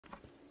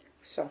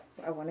So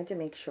I wanted to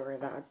make sure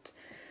that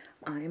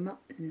I'm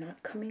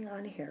not coming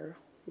on here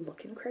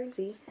looking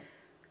crazy.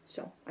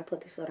 So I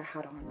put this little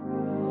hat on.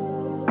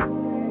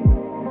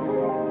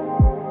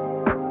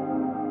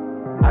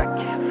 I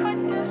can't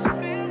fight this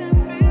feeling.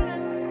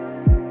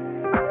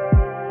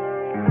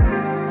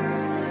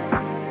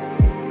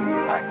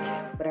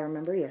 But I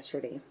remember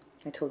yesterday,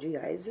 I told you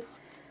guys,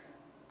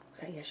 was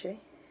that yesterday?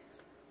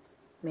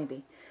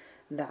 Maybe,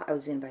 that I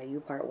was going to buy a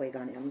U-part wig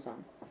on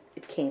Amazon.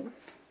 It came,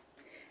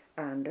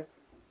 and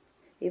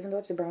even though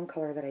it's a brown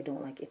color that I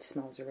don't like, it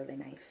smells really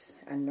nice.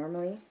 And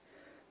normally,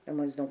 them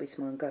ones don't be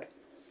smelling good.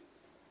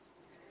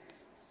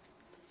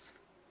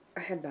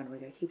 A headband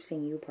wig, I keep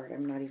saying U-part,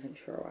 I'm not even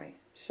sure why.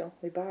 So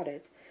we bought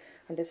it,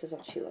 and this is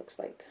what she looks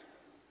like.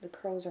 The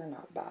curls are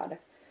not bad.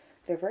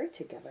 They're very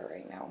together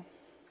right now.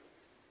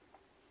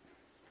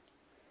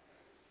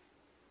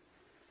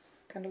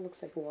 Kind of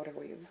looks like water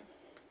wave.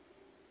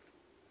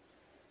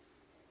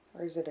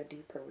 Or is it a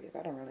deeper wave?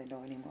 I don't really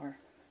know anymore.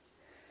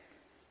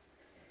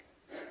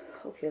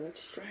 Okay,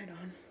 let's try it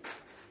on.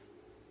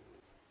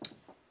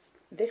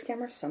 This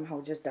camera somehow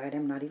just died.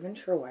 I'm not even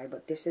sure why,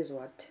 but this is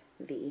what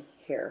the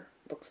hair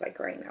looks like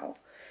right now.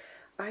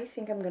 I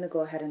think I'm going to go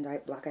ahead and dye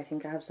it black. I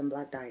think I have some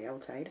black dye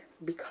outside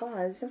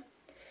because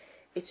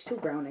it's too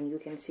brown and you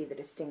can see the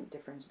distinct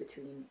difference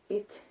between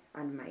it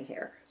and my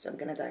hair. So I'm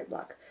going to dye it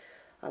black.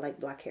 I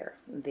like black hair.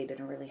 They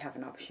didn't really have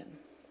an option.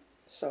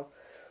 So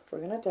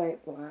we're going to dye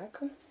it black.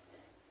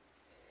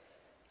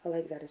 I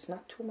like that it's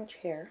not too much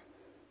hair.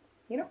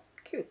 You know,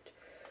 cute.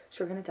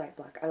 So we're going to dye it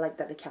black. I like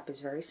that the cap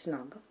is very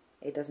snug.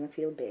 It doesn't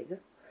feel big.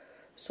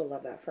 So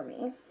love that for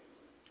me.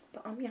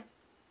 But yeah,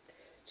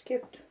 it's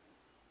cute.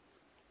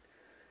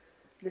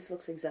 This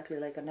looks exactly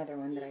like another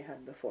one that I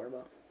had before.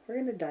 But we're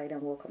going to dye it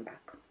and we'll come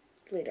back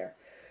later.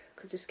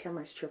 Because this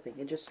camera is tripping.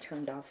 It just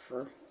turned off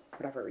for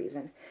whatever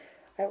reason.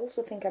 I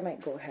also think I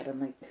might go ahead and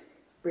like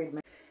braid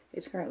my...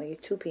 It's currently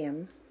 2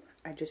 p.m.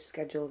 I just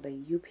scheduled a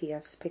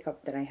UPS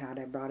pickup that I had.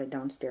 I brought it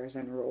downstairs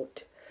and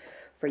wrote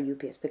for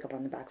UPS pickup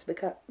on the box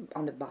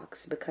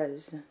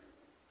because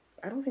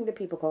I don't think that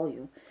people call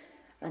you.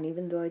 And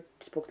even though I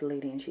spoke to the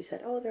lady and she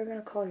said, oh, they're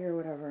gonna call you or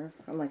whatever,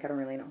 I'm like, I don't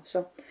really know.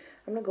 So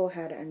I'm gonna go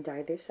ahead and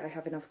dye this. I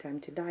have enough time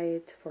to dye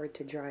it for it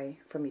to dry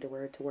for me to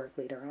wear it to work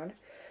later on.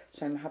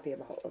 So I'm happy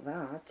about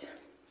that.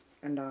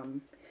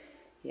 And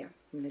yeah,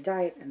 I'm gonna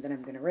dye it and then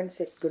I'm gonna rinse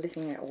it. Good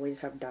thing I always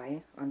have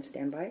dye on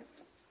standby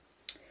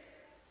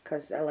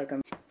because I like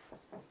them.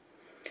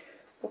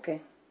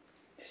 Okay,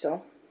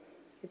 so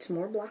it's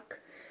more black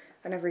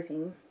and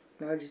everything.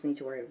 Now I just need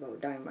to worry about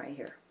dyeing my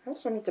hair. I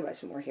also need to buy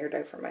some more hair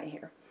dye for my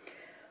hair,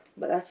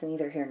 but that's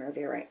neither here nor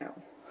there right now.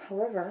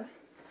 However,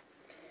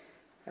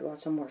 I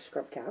bought some more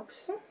scrub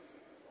caps.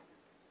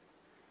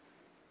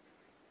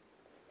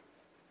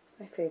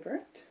 My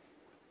favorite.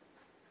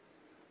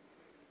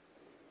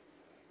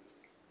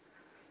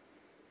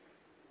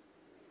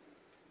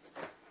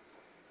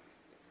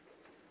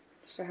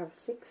 So I have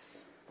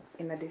 6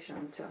 in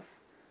addition to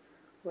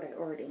what I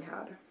already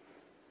had.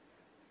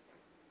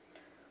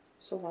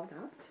 So love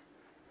that.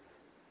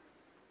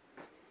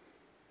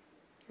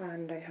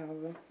 And I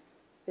have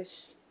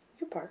this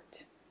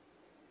U-part.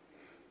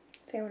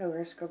 I think I'm gonna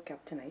wear a scrub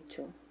cap tonight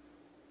too.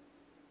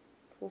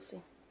 We'll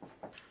see.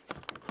 I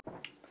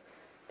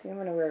think I'm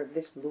gonna wear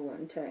this blue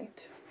one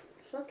tonight.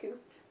 So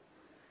cute.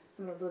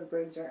 And my little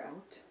braids are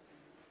out.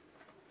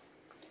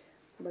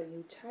 But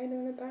you tie it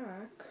in the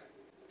back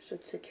so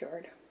it's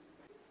secured.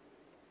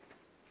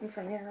 And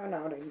from here on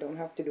out I don't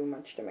have to do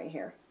much to my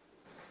hair.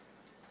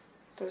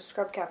 So the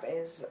scrub cap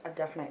is a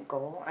definite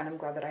goal, and I'm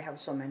glad that I have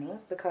so many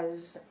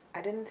because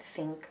I didn't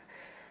think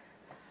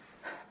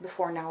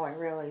before now. I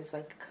realized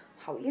like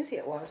how easy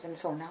it was, and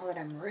so now that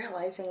I'm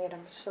realizing it,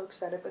 I'm so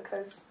excited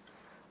because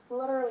I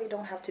literally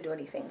don't have to do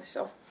anything.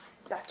 So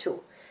that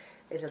too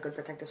is a good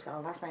protective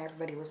style. Last night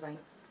everybody was like,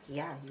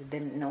 yeah, you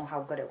didn't know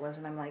how good it was,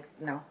 and I'm like,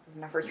 no, I've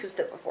never used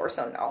it before,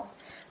 so no.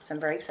 So I'm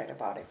very excited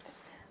about it.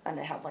 And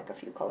I have like a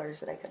few colors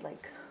that I could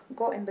like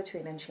go in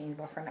between and change,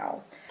 but for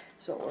now,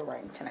 it's what we're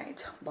wearing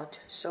tonight. But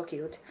so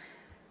cute.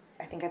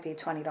 I think I paid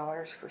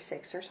 $20 for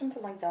 6 or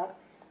something like that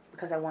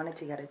because I wanted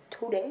to get it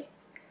today.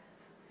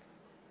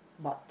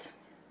 But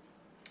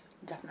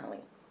definitely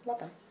love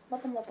them.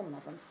 Love them, love them,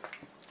 love them.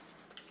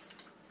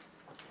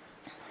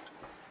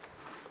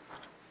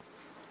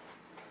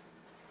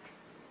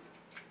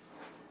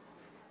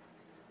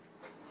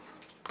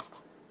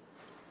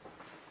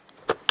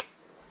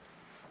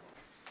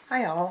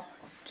 Hi all,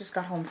 just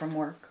got home from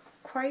work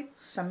quite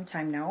some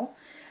time now,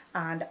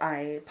 and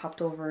I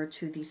popped over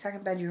to the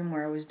second bedroom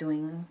where I was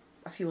doing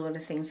a few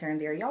little things here and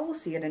there. Y'all will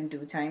see it in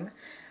due time,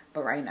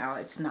 but right now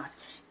it's not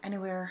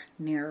anywhere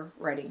near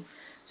ready.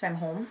 So I'm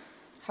home,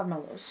 have my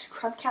little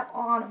scrub cap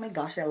on. Oh my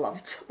gosh, I love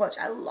it so much.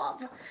 I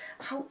love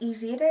how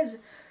easy it is.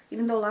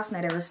 Even though last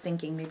night I was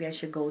thinking maybe I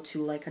should go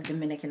to like a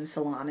Dominican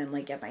salon and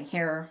like get my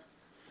hair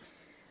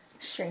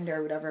straightened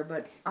or whatever,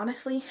 but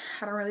honestly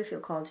I don't really feel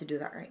called to do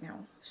that right now.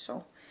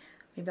 So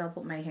maybe I'll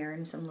put my hair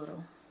in some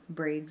little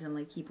braids and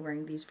like keep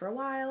wearing these for a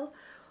while,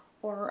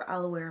 or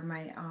I'll wear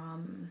my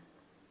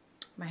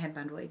my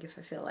headband wig if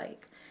I feel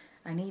like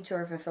I need to,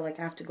 or if I feel like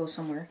I have to go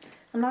somewhere.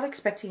 I'm not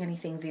expecting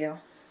anything via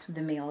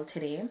the mail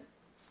today.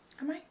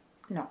 Am I?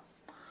 No.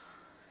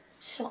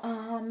 So,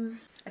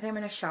 I think I'm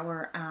gonna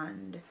shower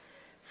and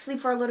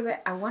sleep for a little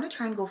bit. I want to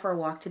try and go for a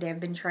walk today.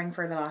 I've been trying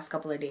for the last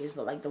couple of days,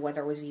 but like the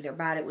weather was either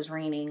bad, it was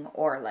raining,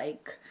 or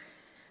like,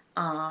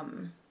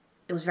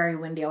 it was very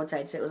windy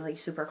outside, so it was like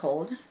super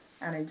cold,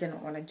 and I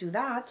didn't want to do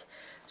that.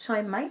 So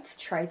I might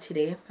try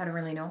today. I don't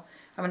really know.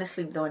 I'm gonna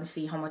sleep though and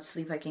see how much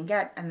sleep I can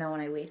get, and then when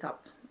I wake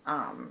up,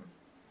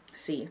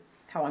 see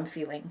how I'm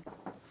feeling.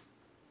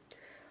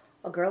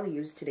 A girl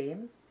used today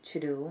to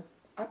do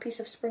a piece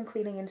of spring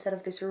cleaning instead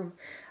of this room.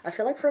 I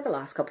feel like for the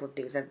last couple of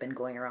days I've been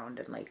going around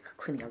and like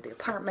cleaning out the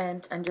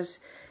apartment and just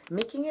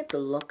making it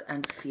look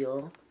and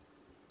feel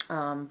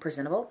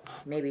presentable.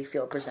 Maybe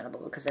feel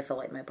presentable, because I feel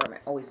like my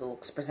apartment always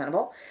looks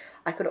presentable.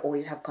 I could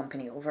always have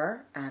company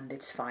over and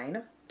it's fine.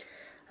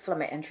 I feel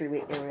like my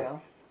entryway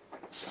area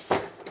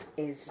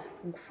is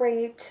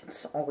great.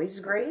 It's always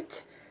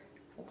great.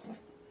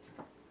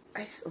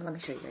 Let me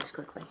show you guys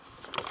quickly.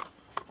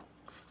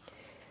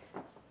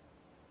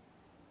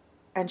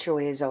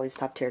 Entryway is always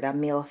top tier. That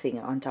male thing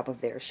on top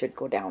of there should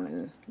go down,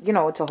 and you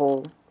know, it's a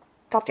whole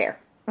top tier.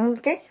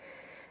 Okay?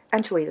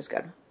 Entryway is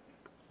good.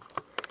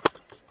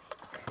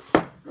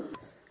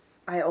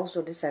 I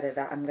also decided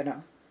that I'm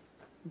gonna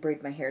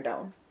braid my hair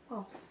down.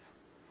 Oh.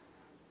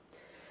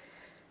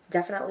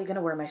 Definitely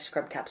gonna wear my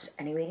scrub caps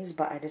anyways,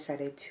 but I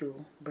decided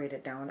to braid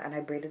it down, and I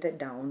braided it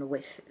down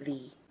with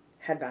the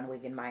headband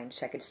wig in mind,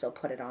 so I could still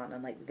put it on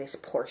and like this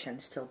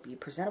portion still be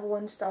presentable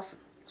and stuff.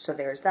 So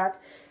there's that.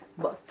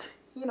 But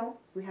you know,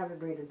 we have it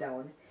braided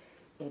down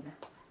in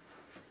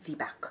the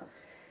back.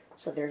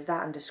 So there's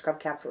that, and the scrub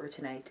cap for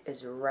tonight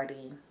is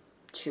ready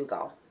to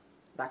go.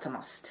 That's a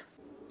must.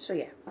 So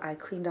yeah, I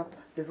cleaned up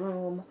the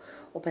room,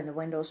 opened the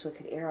window so it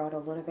could air out a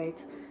little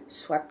bit,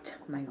 swept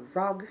my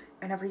rug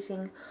and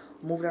everything,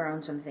 moved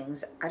around some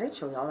things. I didn't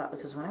show you all that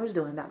because when I was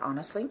doing that,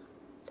 honestly,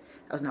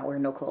 I was not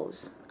wearing no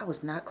clothes. I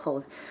was not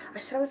clothed. I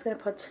said I was going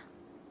to put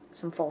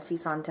some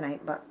falsies on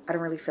tonight, but I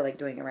don't really feel like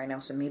doing it right now,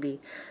 so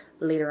maybe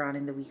later on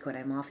in the week when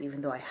I'm off,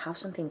 even though I have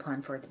something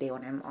planned for the day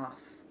when I'm off.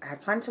 I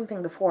had planned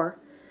something before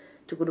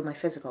to go do my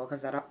physical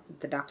because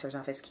the doctor's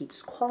office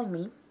keeps calling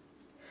me.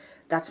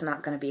 That's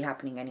not going to be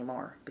happening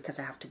anymore because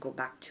I have to go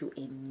back to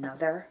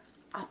another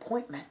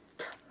appointment.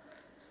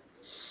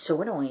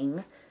 So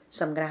annoying.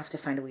 So I'm going to have to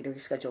find a way to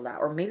reschedule that.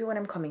 Or maybe when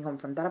I'm coming home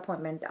from that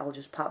appointment, I'll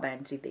just pop by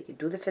and see if they can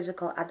do the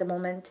physical at the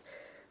moment.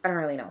 I don't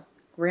really know.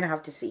 We're going to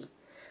have to see.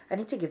 I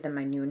need to give them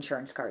my new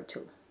insurance card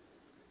too.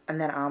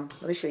 And then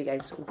let me show you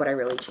guys what I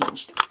really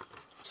changed.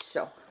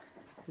 So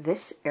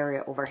this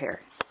area over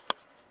here.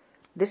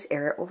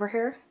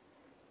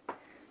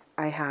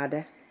 I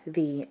had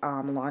the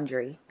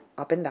laundry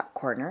up in that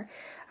corner,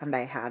 and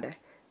I had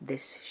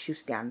this shoe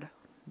stand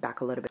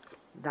back a little bit.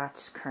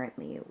 That's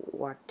currently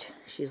what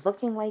she's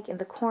looking like in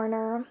the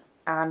corner,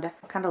 and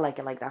kind of like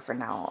it like that for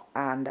now.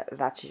 And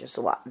that's just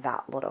what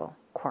that little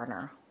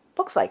corner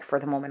looks like for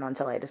the moment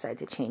until I decide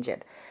to change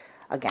it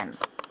again.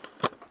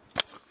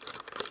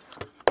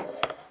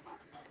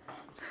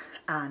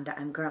 And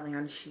I'm currently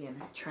on Shein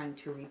trying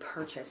to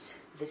repurchase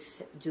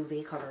this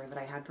duvet cover that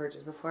I had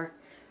purchased before.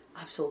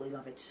 Absolutely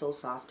love it. So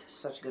soft,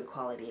 such good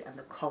quality, and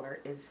the color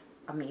is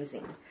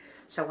amazing.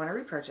 So I want to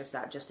repurchase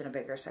that just in a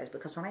bigger size,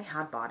 because when I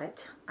had bought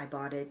it, I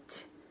bought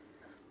it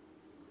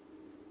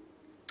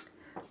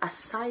a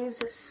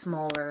size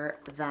smaller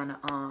than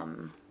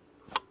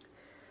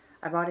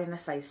I bought it in a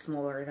size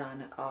smaller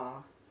than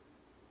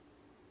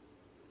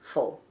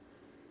full,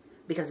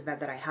 because the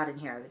bed that I had in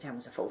here at the time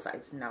was a full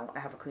size. Now I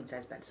have a queen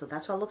size bed, so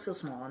that's why it looks so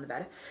small on the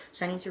bed.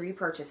 So I need to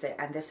repurchase it,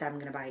 and this time I'm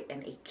going to buy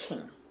in a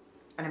king.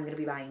 And I'm going to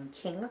be buying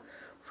king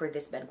for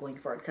this bed going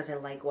forward, because I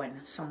like when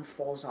some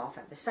falls off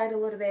at the side a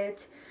little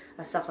bit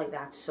and stuff like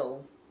that.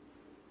 So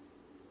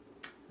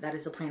that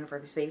is the plan for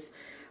the space.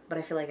 But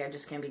I feel like I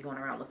just can't be going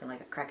around looking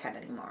like a crackhead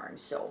anymore. And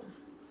so,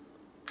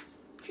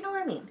 you know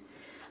what I mean?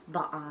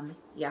 But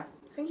yeah,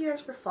 thank you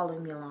guys for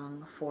following me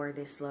along for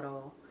this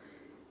little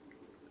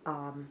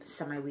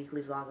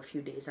semi-weekly vlog, a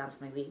few days out of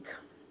my week,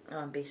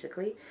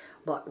 basically.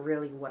 But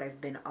really what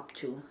I've been up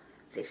to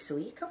this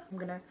week, I'm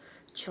gonna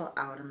chill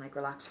out and like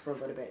relax for a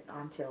little bit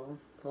until,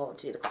 well,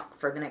 2 o'clock,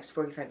 for the next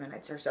 45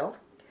 minutes or so.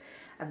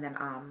 And then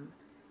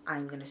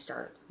I'm gonna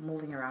start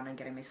moving around and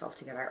getting myself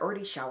together. I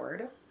already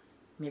showered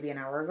maybe an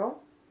hour ago,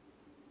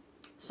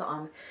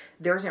 so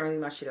there isn't really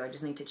much to do. I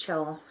just need to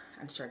chill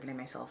and start getting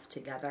myself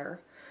together.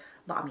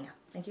 But yeah,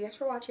 thank you guys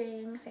for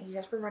watching. Thank you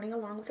guys for running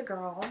along with the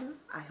girl.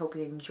 I hope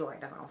you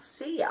enjoyed, and I'll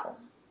see y'all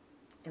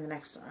in the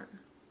next one.